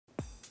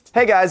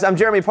Hey guys, I'm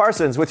Jeremy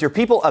Parsons with your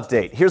People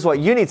Update. Here's what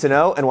you need to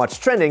know and what's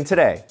trending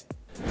today.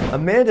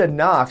 Amanda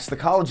Knox, the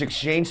college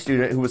exchange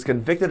student who was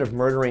convicted of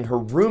murdering her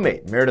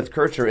roommate, Meredith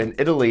Kercher, in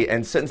Italy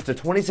and sentenced to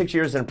 26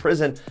 years in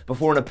prison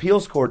before an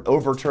appeals court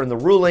overturned the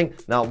ruling,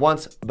 not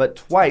once, but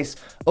twice,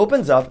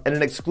 opens up in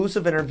an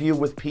exclusive interview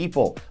with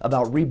People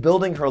about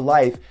rebuilding her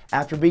life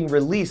after being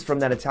released from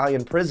that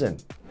Italian prison.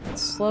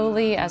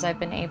 Slowly, as I've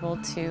been able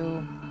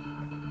to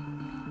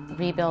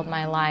rebuild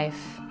my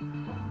life,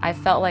 I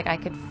felt like I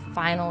could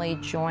finally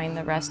join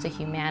the rest of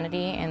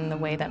humanity in the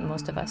way that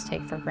most of us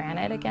take for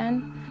granted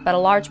again. But a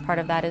large part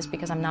of that is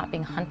because I'm not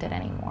being hunted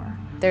anymore.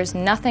 There's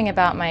nothing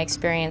about my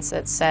experience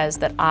that says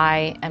that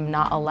I am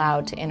not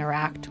allowed to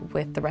interact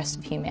with the rest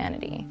of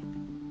humanity.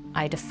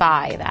 I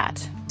defy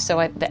that.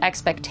 So the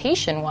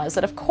expectation was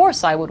that of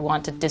course I would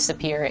want to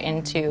disappear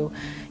into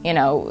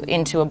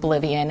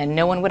oblivion and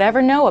no one would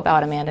ever know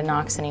about Amanda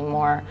Knox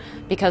anymore,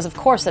 because of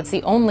course that's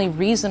the only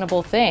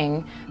reasonable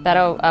thing that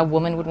a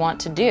woman would want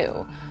to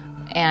do.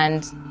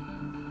 And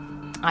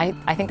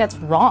I think that's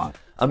wrong.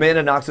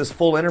 Amanda Knox's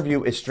full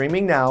interview is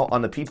streaming now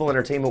on the People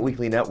Entertainment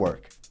Weekly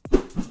Network.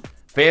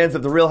 Fans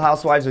of the Real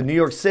Housewives of New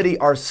York City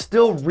are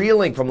still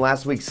reeling from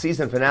last week's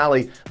season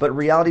finale, but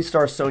reality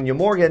star Sonja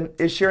Morgan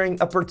is sharing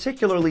a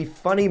particularly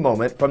funny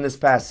moment from this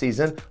past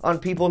season on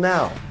People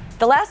Now.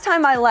 The last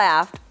time I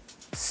laughed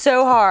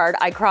so hard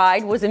I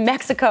cried was in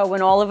Mexico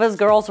when all of us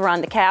girls were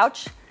on the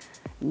couch,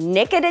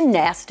 naked and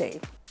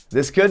nasty.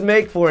 This could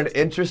make for an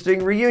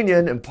interesting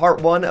reunion, and part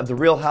 1 of the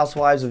Real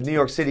Housewives of New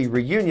York City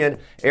reunion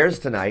airs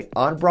tonight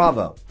on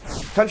Bravo.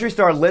 Country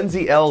star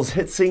Lindsay Ell's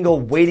hit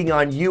single Waiting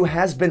on You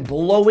has been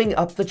blowing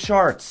up the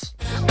charts.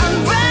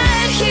 I'm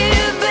right here,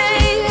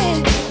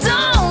 baby.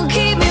 Don't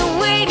keep me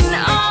waiting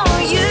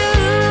on you.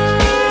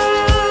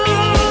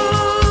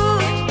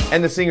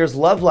 And the singer's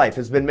love life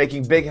has been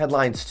making big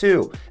headlines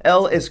too.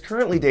 Elle is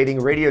currently dating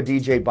radio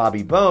DJ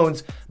Bobby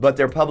Bones, but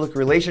their public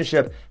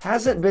relationship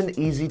hasn't been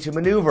easy to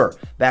maneuver.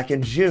 Back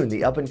in June,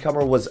 the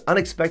up-and-comer was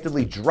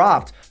unexpectedly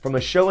dropped from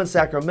a show in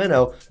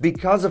Sacramento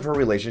because of her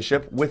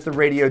relationship with the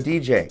radio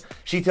DJ.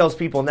 She tells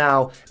People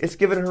Now it's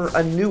given her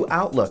a new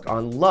outlook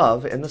on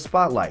love in the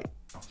spotlight.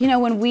 You know,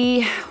 when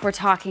we were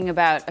talking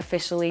about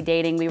officially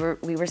dating, we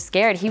were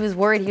scared. He was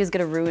worried he was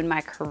going to ruin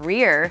my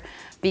career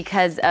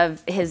because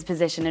of his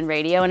position in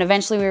radio. And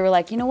eventually we were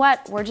like, you know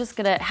what? We're just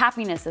going to,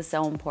 happiness is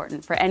so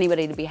important for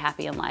anybody to be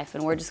happy in life.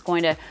 And we're just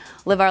going to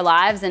live our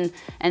lives and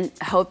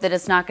hope that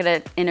it's not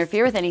going to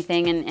interfere with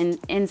anything. And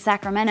in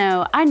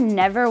Sacramento, I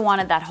never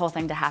wanted that whole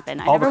thing to happen.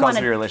 I All never because wanted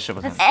of your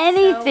relationship with him.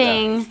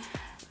 anything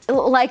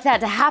like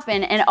that to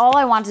happen, and all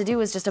I wanted to do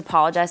was just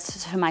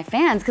apologize to my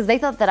fans because they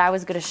thought that I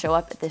was going to show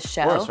up at this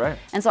show. Of course, right.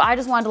 And so I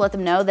just wanted to let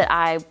them know that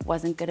I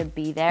wasn't going to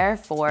be there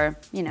for,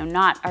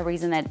 not a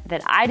reason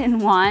that I didn't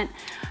want.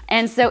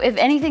 And so if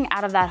anything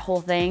out of that whole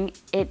thing,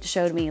 it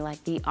showed me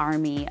like the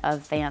army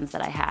of fans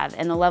that I have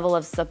and the level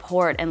of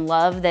support and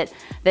love that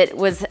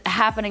was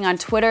happening on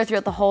Twitter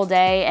throughout the whole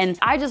day. And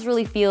I just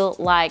really feel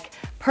like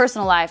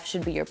personal life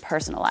should be your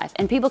personal life,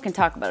 and people can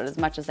talk about it as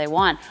much as they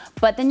want,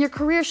 but then your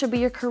career should be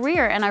your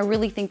career. And I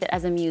really think that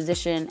as a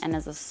musician and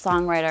as a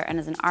songwriter and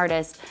as an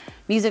artist,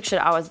 music should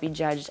always be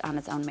judged on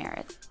its own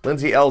merit.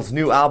 Lindsay Ell's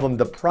new album,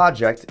 The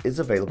Project, is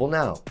available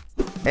now.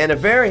 And a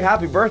very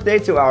happy birthday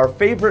to our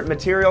favorite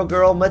Material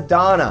Girl,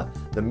 Madonna.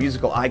 The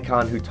musical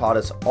icon who taught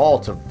us all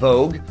to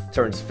vogue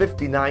turns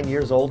 59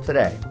 years old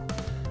today.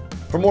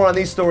 For more on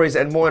these stories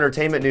and more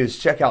entertainment news,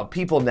 check out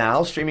People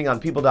Now, streaming on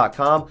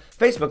People.com,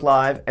 Facebook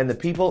Live, and the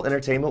People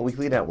Entertainment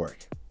Weekly Network.